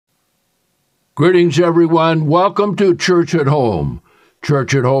Greetings, everyone. Welcome to Church at Home.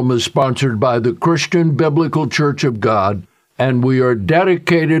 Church at Home is sponsored by the Christian Biblical Church of God, and we are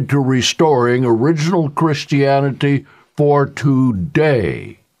dedicated to restoring original Christianity for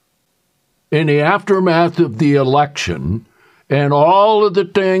today. In the aftermath of the election, and all of the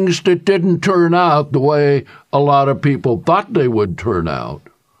things that didn't turn out the way a lot of people thought they would turn out,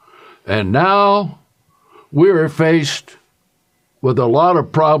 and now we're faced with a lot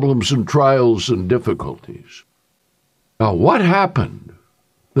of problems and trials and difficulties. Now, what happened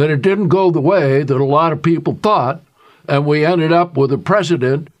that it didn't go the way that a lot of people thought, and we ended up with a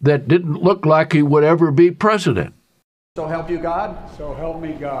president that didn't look like he would ever be president? So help you God? So help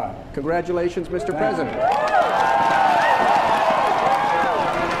me God. Congratulations, Mr. President.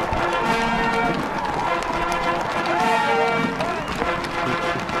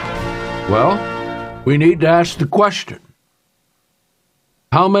 Well, we need to ask the question,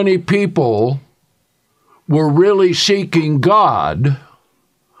 how many people were really seeking God,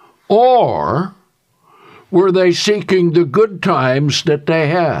 or were they seeking the good times that they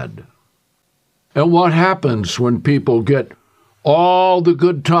had? And what happens when people get all the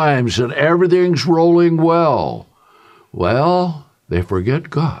good times and everything's rolling well? Well, they forget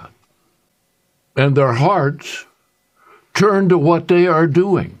God, and their hearts turn to what they are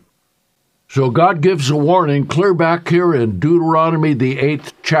doing. So God gives a warning clear back here in Deuteronomy, the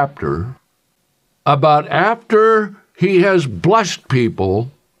 8th chapter, about after he has blessed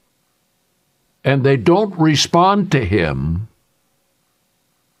people and they don't respond to him,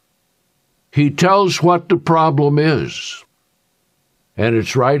 he tells what the problem is. And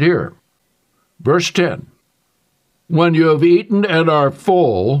it's right here. Verse 10, "When you have eaten and are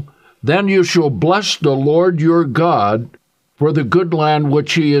full, then you shall bless the Lord your God for the good land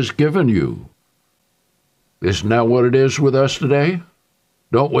which he has given you." Isn't that what it is with us today?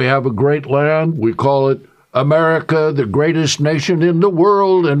 Don't we have a great land? We call it America, the greatest nation in the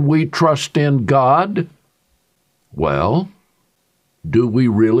world, and we trust in God. Well, do we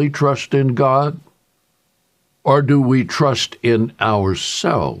really trust in God? Or do we trust in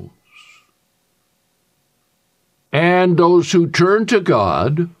ourselves? And those who turn to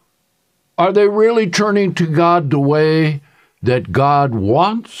God, are they really turning to God the way that God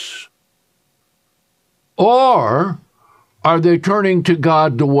wants? Or are they turning to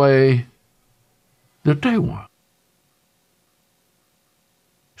God the way that they want?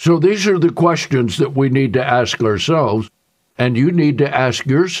 So these are the questions that we need to ask ourselves, and you need to ask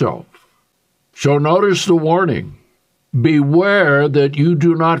yourself. So notice the warning. Beware that you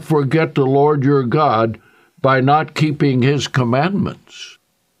do not forget the Lord your God by not keeping his commandments.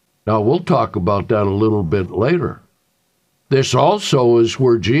 Now, we'll talk about that a little bit later. This also is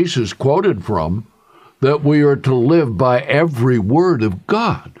where Jesus quoted from, that we are to live by every word of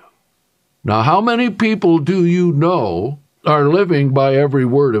God. Now, how many people do you know are living by every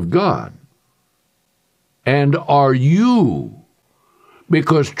word of God? And are you?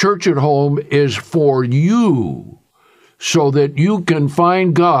 Because Church at Home is for you, so that you can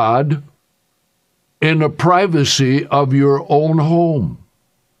find God in the privacy of your own home.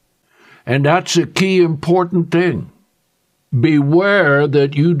 And that's a key important thing. Beware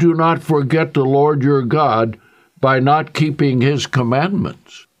that you do not forget the Lord your God by not keeping his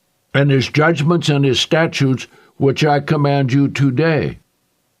commandments and his judgments and his statutes, which I command you today.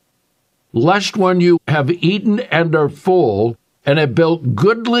 Lest when you have eaten and are full and have built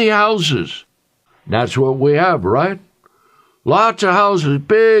goodly houses, that's what we have, right? Lots of houses,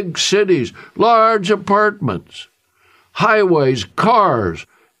 big cities, large apartments, highways, cars,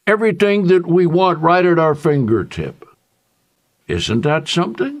 everything that we want right at our fingertip. Isn't that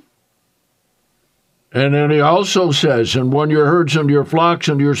something? And then he also says, "And when your herds and your flocks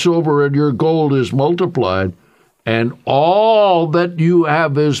and your silver and your gold is multiplied, and all that you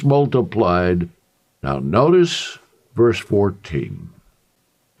have is multiplied." Now notice verse 14,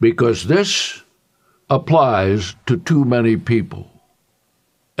 because this applies to too many people.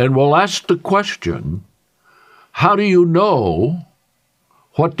 And we'll ask the question, how do you know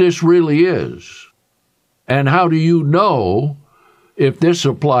what this really is? And how do you know if this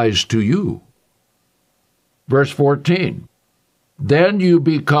applies to you? Verse 14, "Then you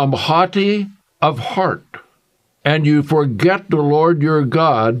become haughty of heart, and you forget the Lord your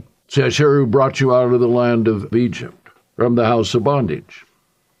God," says here, "who brought you out of the land of Egypt, from the house of bondage."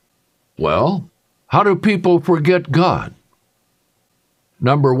 Well, how do people forget God?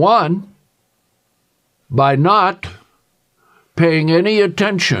 Number one, by not paying any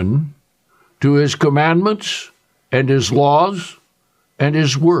attention to his commandments and his laws and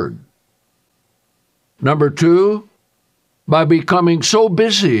his word. Number two, by becoming so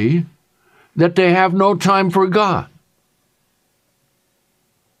busy that they have no time for God.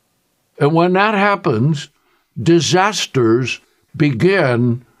 And when that happens, disasters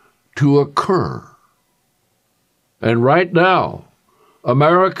begin to occur. And right now,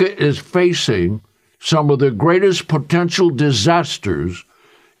 America is facing some of the greatest potential disasters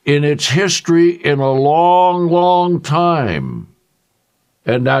in its history in a long, long time.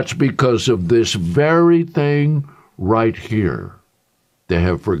 And that's because of this very thing right here. They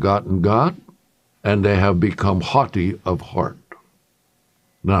have forgotten God, and they have become haughty of heart.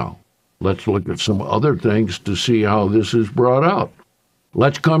 Now, let's look at some other things to see how this is brought out.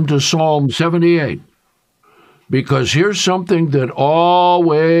 Let's come to Psalm 78, because here's something that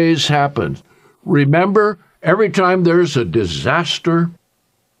always happens. Remember, every time there's a disaster,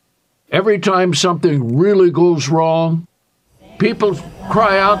 every time something really goes wrong, people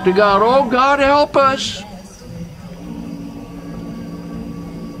cry out to God, "Oh, God, help us."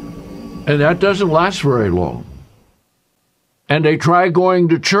 And that doesn't last very long. And they try going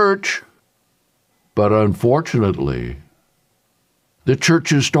to church, but unfortunately, the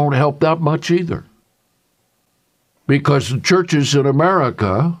churches don't help that much either. Because the churches in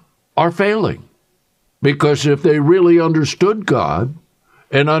America are failing. Because if they really understood God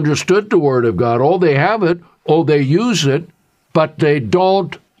and understood the Word of God, oh, they have it, oh, they use it, but they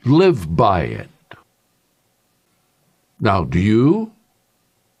don't live by it. Now, do you?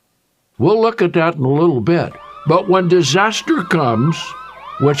 We'll look at that in a little bit. But when disaster comes,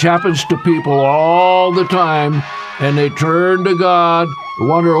 which happens to people all the time, and they turn to God,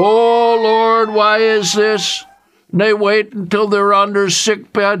 wonder, "Oh, Lord, why is this?" And they wait until they're under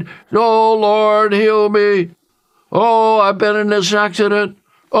sick bed. "Oh, Lord, heal me. Oh, I've been in this accident.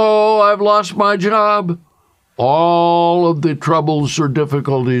 Oh, I've lost my job." All of the troubles or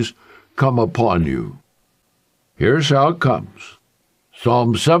difficulties come upon you. Here's how it comes.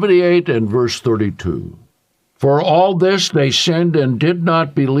 Psalm 78 and verse 32. "For all this they sinned and did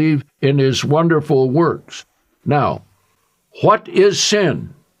not believe in his wonderful works." Now, what is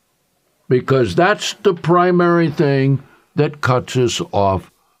sin? Because that's the primary thing that cuts us off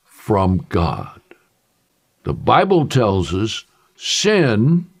from God. The Bible tells us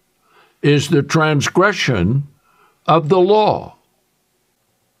sin is the transgression of the law.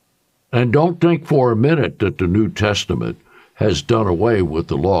 And don't think for a minute that the New Testament has done away with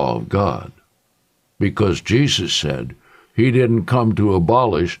the law of God, because Jesus said he didn't come to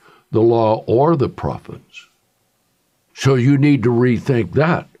abolish the law or the prophets. So you need to rethink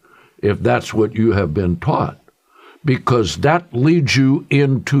that if that's what you have been taught, because that leads you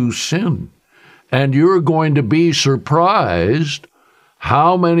into sin. And you're going to be surprised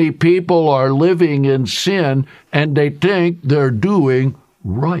how many people are living in sin and they think they're doing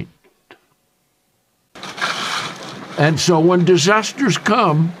right. And so when disasters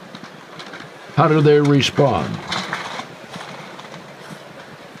come, how do they respond?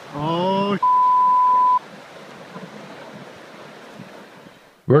 Oh,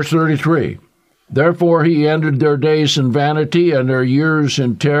 Verse 33, "Therefore he ended their days in vanity and their years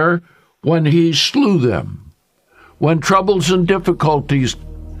in terror when he slew them." When troubles and difficulties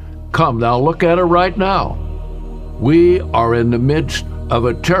come, now look at it right now. We are in the midst of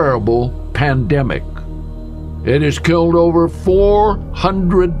a terrible pandemic. It has killed over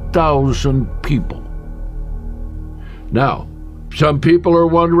 400,000 people. Now, some people are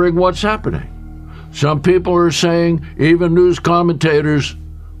wondering what's happening. Some people are saying, even news commentators,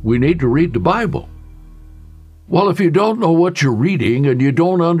 we need to read the Bible. Well, if you don't know what you're reading and you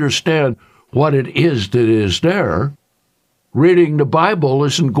don't understand what it is that is there, reading the Bible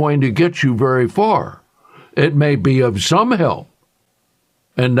isn't going to get you very far. It may be of some help.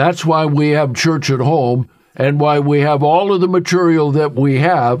 And that's why we have Church at Home and why we have all of the material that we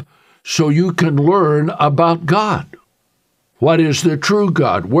have, so you can learn about God. What is the true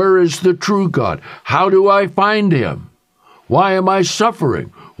God? Where is the true God? How do I find him? Why am I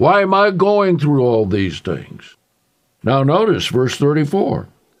suffering? Why am I going through all these things? Now notice verse 34.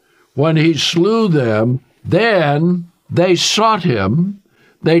 "When he slew them, then they sought him.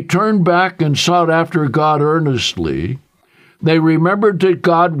 They turned back and sought after God earnestly. They remembered that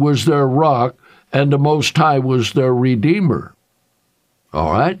God was their rock and the Most High was their Redeemer."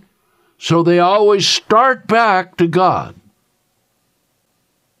 All right? So they always start back to God.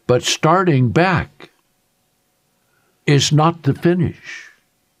 But starting back is not the finish.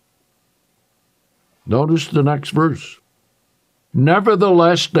 Notice the next verse.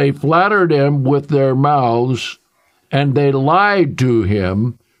 "Nevertheless, they flattered him with their mouths, and they lied to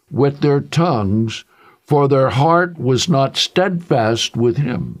him with their tongues, for their heart was not steadfast with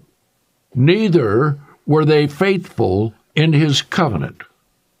him. Neither were they faithful in his covenant."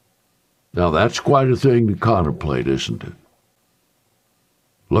 Now that's quite a thing to contemplate, isn't it?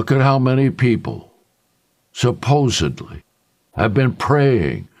 Look at how many people supposedly have been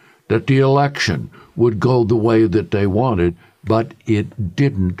praying that the election would go the way that they wanted, but it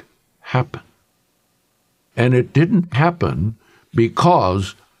didn't happen. And it didn't happen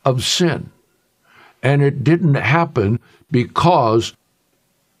because of sin. And it didn't happen because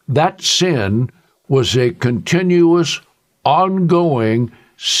that sin was a continuous, ongoing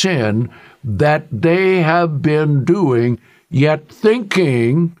sin that they have been doing, yet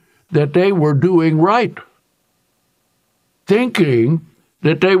thinking that they were doing right. Thinking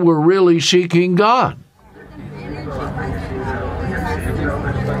that they were really seeking God.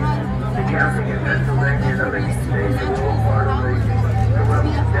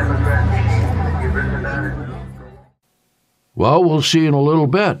 Well, we'll see in a little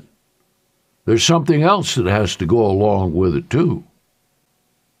bit. There's something else that has to go along with it, too.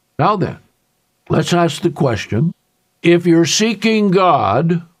 Now then, let's ask the question, if you're seeking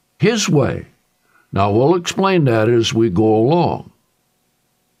God His way, now we'll explain that as we go along,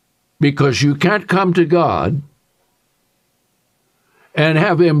 because you can't come to God and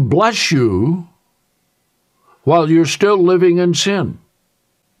have Him bless you while you're still living in sin.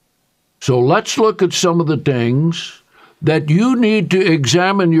 So let's look at some of the things that you need to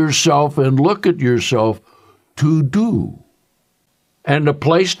examine yourself and look at yourself to do. And the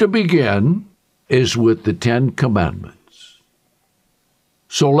place to begin is with the 10 Commandments.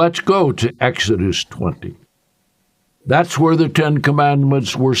 So let's go to Exodus 20. That's where the 10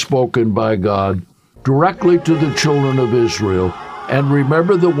 Commandments were spoken by God directly to the children of Israel. And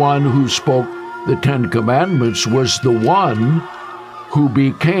remember, the one who spoke the 10 Commandments was the one who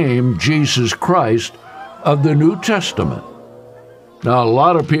became Jesus Christ of the New Testament. Now, a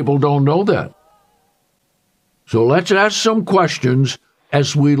lot of people don't know that. So let's ask some questions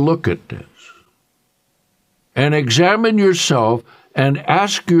as we look at this. And examine yourself and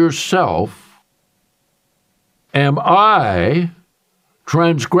ask yourself, am I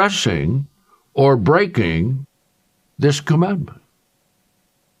transgressing or breaking this commandment?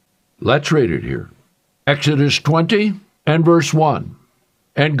 Let's read it here. Exodus 20 and verse 1.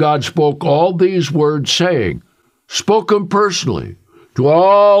 And God spoke all these words, saying, spoke them personally to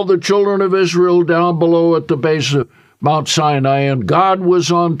all the children of Israel down below at the base of Mount Sinai, and God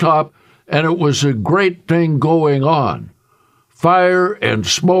was on top, and it was a great thing going on. Fire and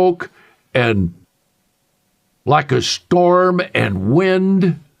smoke, and like a storm and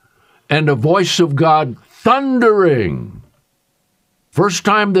wind, and the voice of God thundering. First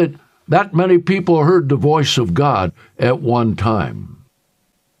time that many people heard the voice of God at one time.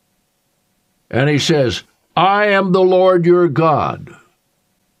 And he says, I am the Lord your God.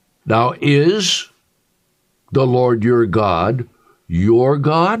 Now, is the Lord your God your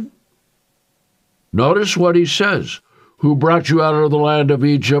God? Notice what he says, who brought you out of the land of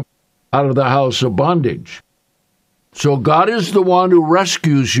Egypt, out of the house of bondage. So God is the one who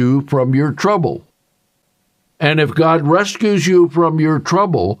rescues you from your trouble. And if God rescues you from your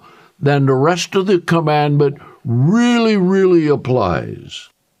trouble, then the rest of the commandment really, really applies.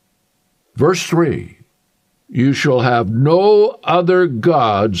 Verse 3, you shall have no other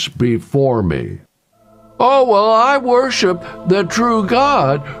gods before me. Oh, well, I worship the true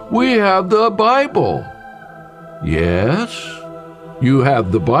God. We have the Bible. Yes, you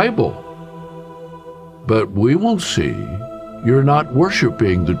have the Bible. But we will see you're not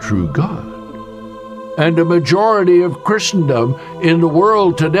worshiping the true God. And the majority of Christendom in the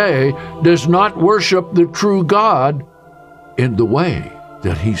world today does not worship the true God in the way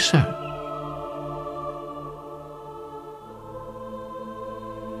that he said.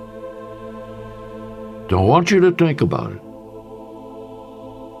 I want you to think about it.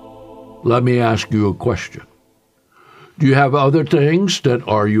 Let me ask you a question. Do you have other things that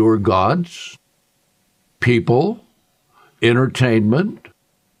are your gods? People, entertainment,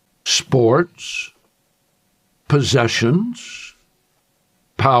 sports, possessions,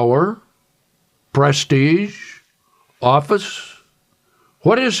 power, prestige, office?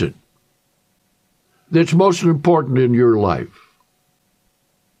 What is it that's most important in your life?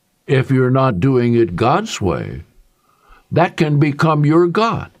 If you're not doing it God's way, that can become your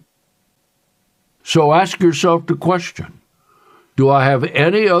God. So ask yourself the question, do I have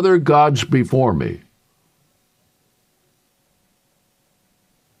any other gods before me?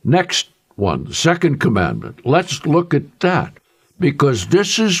 Next one, the second commandment. Let's look at that, because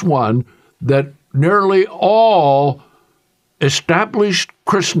this is one that nearly all established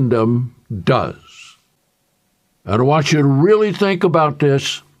Christendom does. And I want you to really think about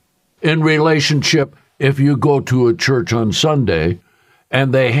this in relationship if you go to a church on Sunday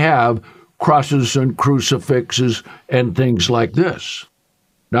and they have crosses and crucifixes and things like this.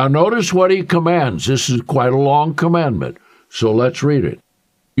 Now notice what he commands. This is quite a long commandment, so let's read it.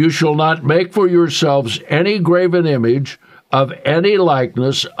 You shall not make for yourselves any graven image of any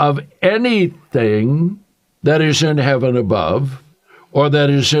likeness of anything that is in heaven above, or that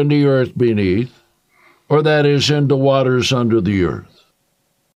is in the earth beneath, or that is in the waters under the earth.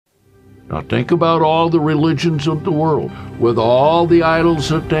 Now think about all the religions of the world, with all the idols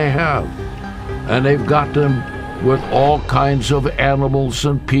that they have. And they've got them with all kinds of animals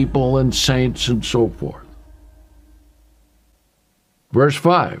and people and saints and so forth. Verse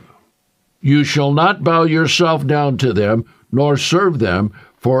 5, you shall not bow yourself down to them, nor serve them,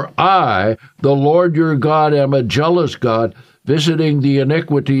 for I, the Lord your God, am a jealous God, visiting the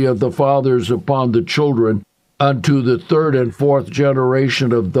iniquity of the fathers upon the children, unto the third and fourth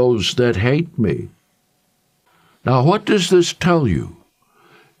generation of those that hate me. Now, what does this tell you?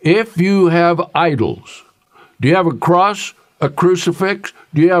 If you have idols, do you have a cross, a crucifix?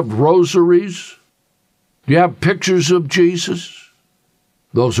 Do you have rosaries? Do you have pictures of Jesus?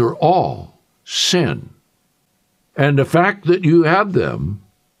 Those are all sin. And the fact that you have them,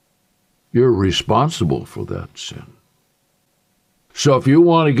 you're responsible for that sin. So if you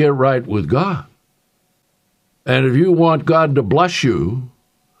want to get right with God, and if you want God to bless you,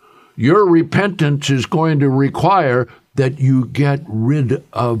 your repentance is going to require that you get rid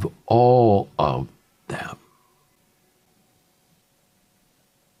of all of them.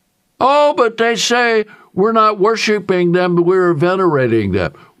 Oh, but they say we're not worshiping them, we're venerating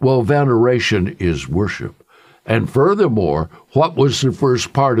them. Well, veneration is worship. And furthermore, what was the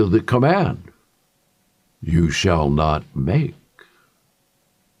first part of the command? You shall not make.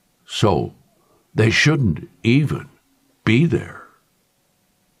 So, they shouldn't even be there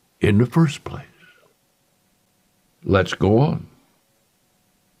in the first place. Let's go on.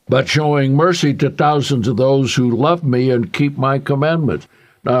 But showing mercy to thousands of those who love me and keep my commandments.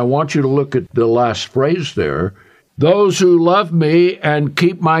 Now, I want you to look at the last phrase there. Those who love me and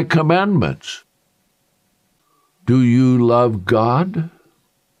keep my commandments. Do you love God?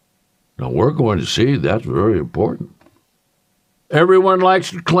 Now, we're going to see that's very important. Everyone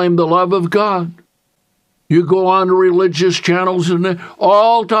likes to claim the love of God. You go on to religious channels and they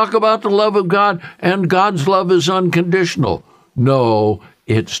all talk about the love of God, and God's love is unconditional. No,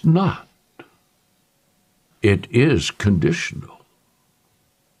 it's not. It is conditional.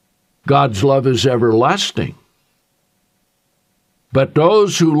 God's love is everlasting. But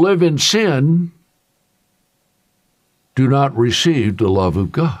those who live in sin do not receive the love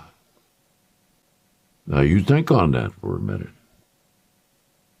of God. Now you think on that for a minute.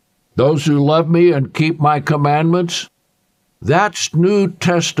 Those who love me and keep my commandments, that's New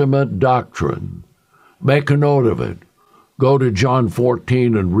Testament doctrine. Make a note of it. Go to John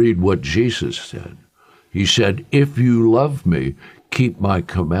 14 and read what Jesus said. He said, if you love me, keep my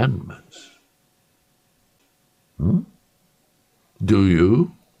commandments. Do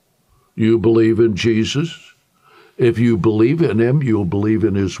you? You believe in Jesus? If you believe in him, you'll believe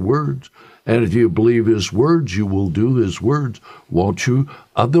in his words. And if you believe his words, you will do his words, won't you?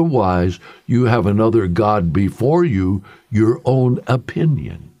 Otherwise, you have another God before you, your own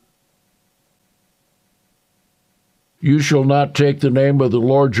opinion. You shall not take the name of the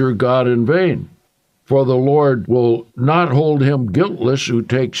Lord your God in vain, for the Lord will not hold him guiltless who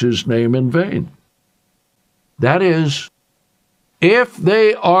takes his name in vain. That is, if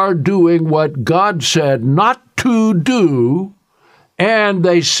they are doing what God said not to do, and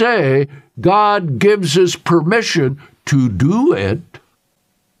they say God gives us permission to do it,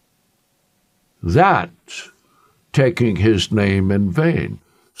 that's taking his name in vain.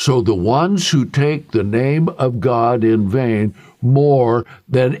 So the ones who take the name of God in vain more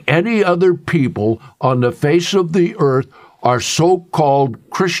than any other people on the face of the earth are so-called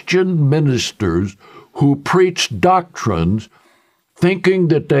Christian ministers who preach doctrines thinking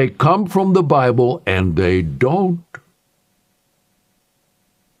that they come from the Bible, and they don't.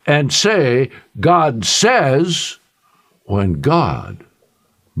 And say, God says, when God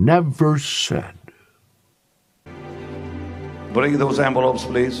never said. Bring those envelopes,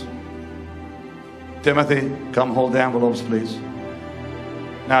 please. Timothy, come hold the envelopes, please.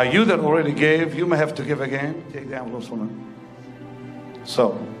 Now, you that already gave, you may have to give again. Take the envelopes from them.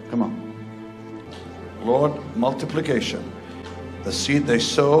 So, come on. Lord, multiplication. The seed they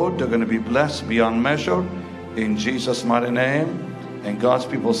sowed, they're going to be blessed beyond measure. In Jesus' mighty name. And God's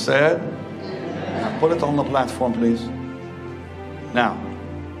people said, now put it on the platform, please. Now,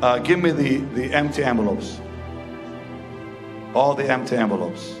 give me the empty envelopes. All the empty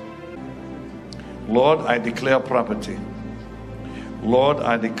envelopes. Lord, I declare property. Lord,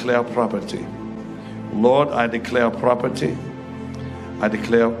 I declare property. Lord, I declare property. I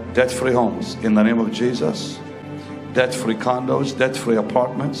declare debt-free homes in the name of Jesus. Debt-free condos, debt-free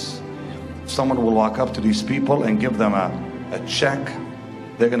apartments. Someone will walk up to these people and give them a check.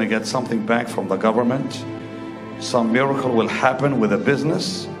 They're going to get something back from the government. Some miracle will happen with a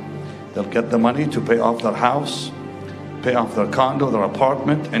business. They'll get the money to pay off their house, pay off their condo, their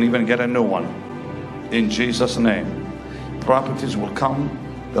apartment, and even get a new one. In Jesus' name. Properties will come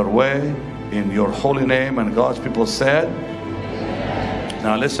their way in your holy name. And God's people said,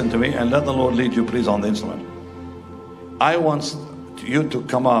 now listen to me and let the Lord lead you, please, on the instrument. I want you to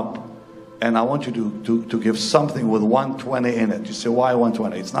come up and I want you to give something with 120 in it. You say, why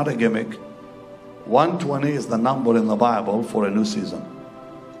 120? It's not a gimmick. 120 is the number in the Bible for a new season.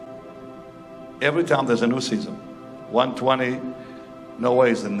 Every time there's a new season, 120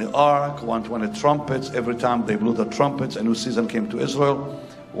 Noah's in the ark, 120 trumpets. Every time they blew the trumpets, a new season came to Israel.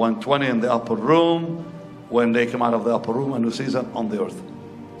 120 in the upper room. When they came out of the upper room, a new season on the earth.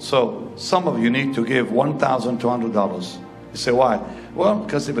 So some of you need to give $1,200. You say, why? Well,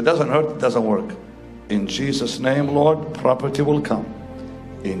 because if it doesn't hurt, it doesn't work. In Jesus' name, Lord, property will come.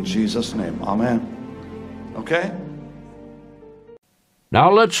 In Jesus' name, amen. Okay?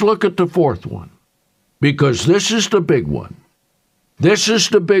 Now let's look at the fourth one, because this is the big one. This is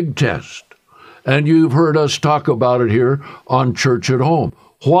the big test. And you've heard us talk about it here on Church at Home.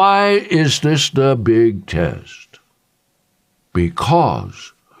 Why is this the big test?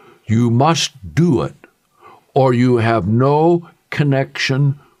 Because you must do it, or you have no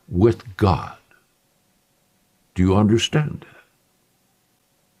connection with God. Do you understand that?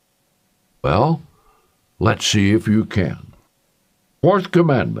 Well, let's see if you can. Fourth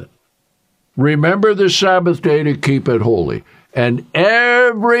commandment. Remember the Sabbath day to keep it holy. And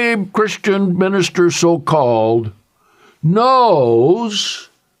every Christian minister so-called knows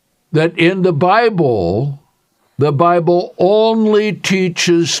that in the Bible only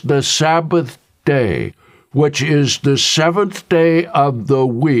teaches the Sabbath day, which is the seventh day of the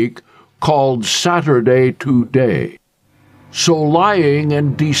week, called Saturday today. So lying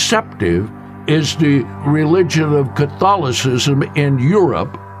and deceptive is the religion of Catholicism in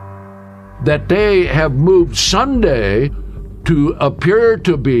Europe, that they have moved Sunday to appear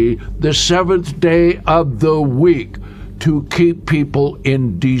to be the seventh day of the week, to keep people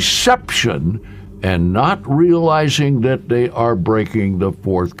in deception and not realizing that they are breaking the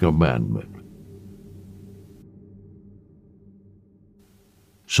fourth commandment.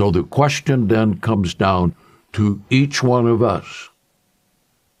 So the question then comes down to each one of us.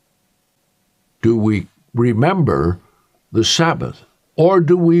 Do we remember the Sabbath? Or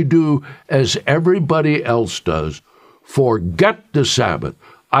do we do as everybody else does, forget the Sabbath?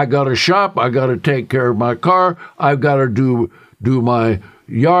 I got to shop, I got to take care of my car, I've got to do my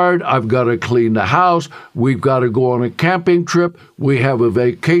yard, I've got to clean the house, we've got to go on a camping trip, we have a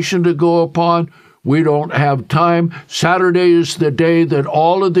vacation to go upon, we don't have time. Saturday is the day that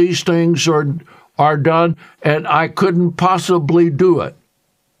all of these things are done, and I couldn't possibly do it.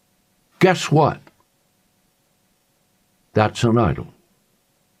 Guess what? That's an idol.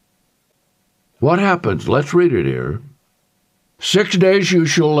 What happens? Let's read it here. 6 days you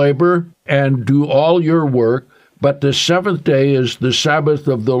shall labor and do all your work, but the seventh day is the Sabbath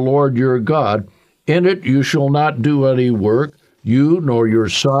of the Lord your God. In it you shall not do any work, you nor your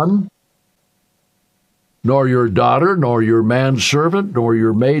son, nor your daughter, nor your manservant, nor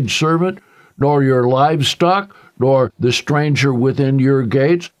your maidservant, nor your livestock, nor the stranger within your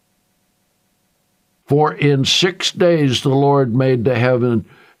gates. For in 6 days the Lord made the heaven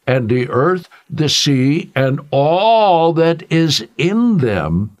and the earth, the sea, and all that is in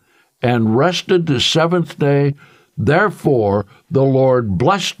them, and rested the seventh day. Therefore the Lord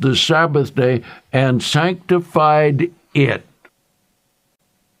blessed the Sabbath day and sanctified it.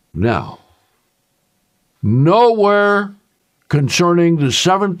 Now, nowhere concerning the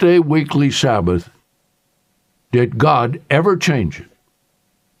seventh-day weekly Sabbath did God ever change it.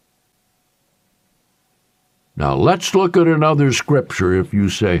 Now, let's look at another scripture. If you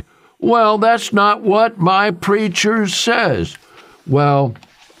say, well, that's not what my preacher says. Well,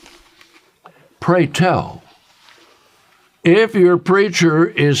 pray tell. If your preacher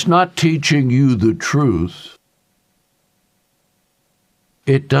is not teaching you the truth,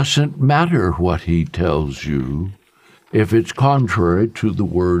 it doesn't matter what he tells you if it's contrary to the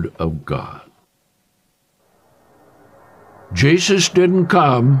Word of God. Jesus didn't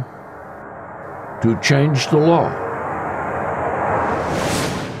come to change the law.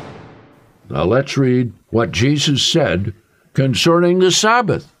 Now let's read what Jesus said concerning the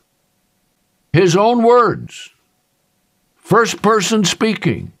Sabbath. His own words. First person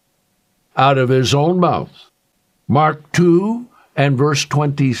speaking out of his own mouth. Mark 2 and verse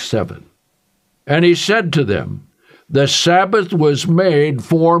 27. And he said to them, the Sabbath was made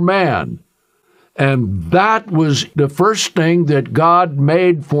for man. And that was the first thing that God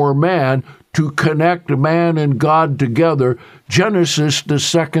made for man, to connect man and God together. Genesis, the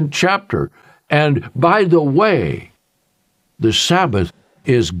 2nd chapter. And by the way, the Sabbath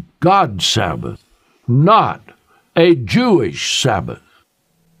is God's Sabbath, not a Jewish Sabbath.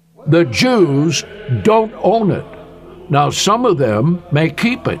 The Jews don't own it. Now, some of them may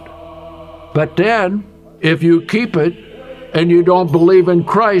keep it. But then, if you keep it and you don't believe in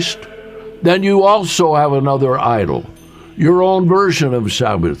Christ, then you also have another idol, your own version of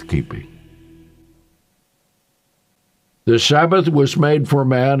Sabbath keeping. The Sabbath was made for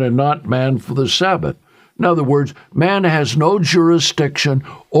man and not man for the Sabbath. In other words, man has no jurisdiction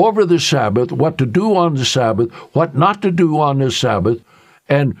over the Sabbath, what to do on the Sabbath, what not to do on the Sabbath,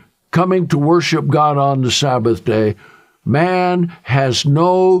 and coming to worship God on the Sabbath day. Man has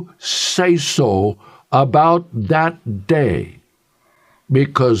no say-so about that day,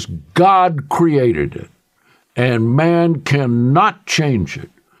 because God created it, and man cannot change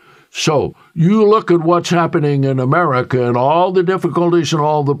it. So you look at what's happening in America and all the difficulties and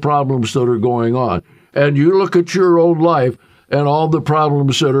all the problems that are going on, and you look at your own life and all the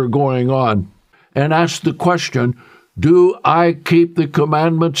problems that are going on, and ask the question, do I keep the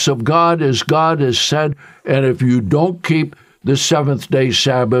commandments of God as God has said? And if you don't keep the seventh-day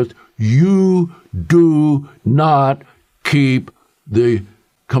Sabbath, you do not keep the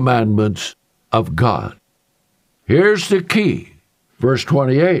commandments of God. Here's the key. Verse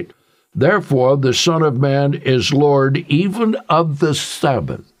 28, therefore the Son of Man is Lord even of the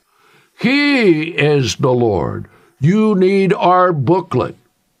Sabbath. He is the Lord. You need our booklet.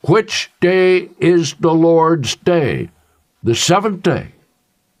 Which day is the Lord's day? The seventh day.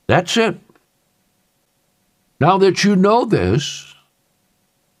 That's it. Now that you know this,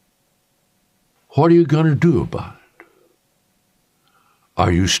 what are you going to do about it?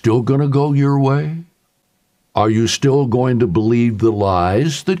 Are you still going to go your way? Are you still going to believe the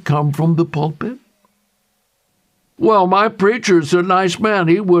lies that come from the pulpit? Well, my preacher's a nice man.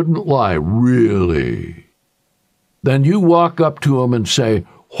 He wouldn't lie. Really? Then you walk up to him and say,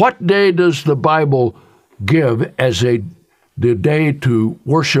 what day does the Bible give as the day to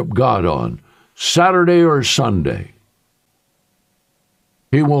worship God on? Saturday or Sunday?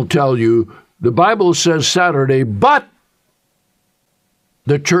 He will tell you, the Bible says Saturday, but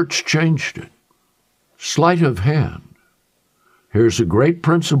the church changed it. Sleight of hand. Here's a great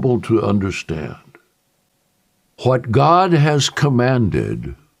principle to understand. What God has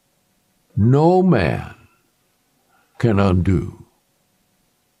commanded, no man can undo.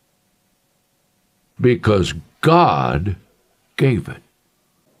 Because God gave it.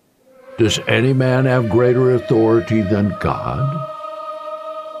 Does any man have greater authority than God?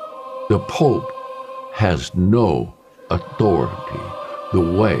 The Pope has no authority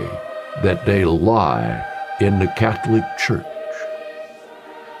the way that they lie in the Catholic Church.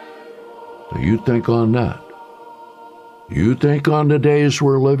 So you think on that. You think on the days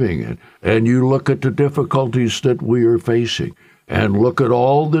we're living in, and you look at the difficulties that we are facing, and look at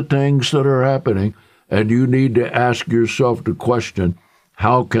all the things that are happening, and you need to ask yourself the question,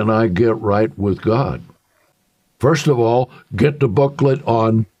 how can I get right with God? First of all, get the booklet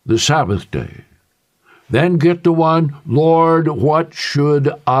on the Sabbath day. Then get the one, Lord, what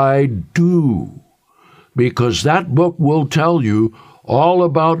should I do? Because that book will tell you all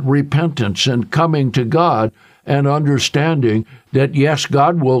about repentance and coming to God and understanding that, yes,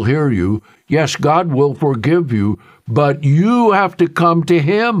 God will hear you. Yes, God will forgive you, but you have to come to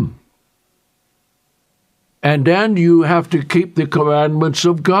Him. And then you have to keep the commandments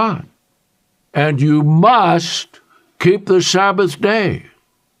of God. And you must keep the Sabbath day.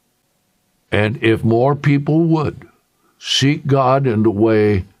 And if more people would seek God in the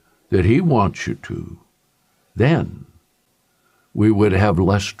way that He wants you to, then we would have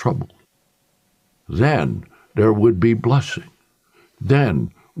less trouble. Then there would be blessing.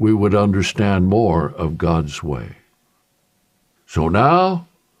 Then we would understand more of God's way. So now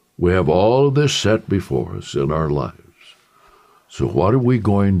we have all of this set before us in our lives. So what are we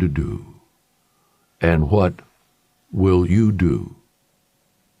going to do? And what will you do?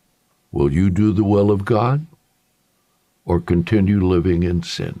 Will you do the will of God or continue living in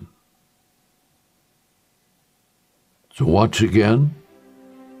sin? So once again,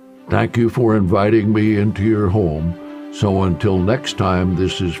 thank you for inviting me into your home. So until next time,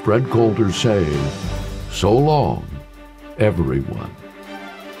 this is Fred Coulter saying, so long, everyone.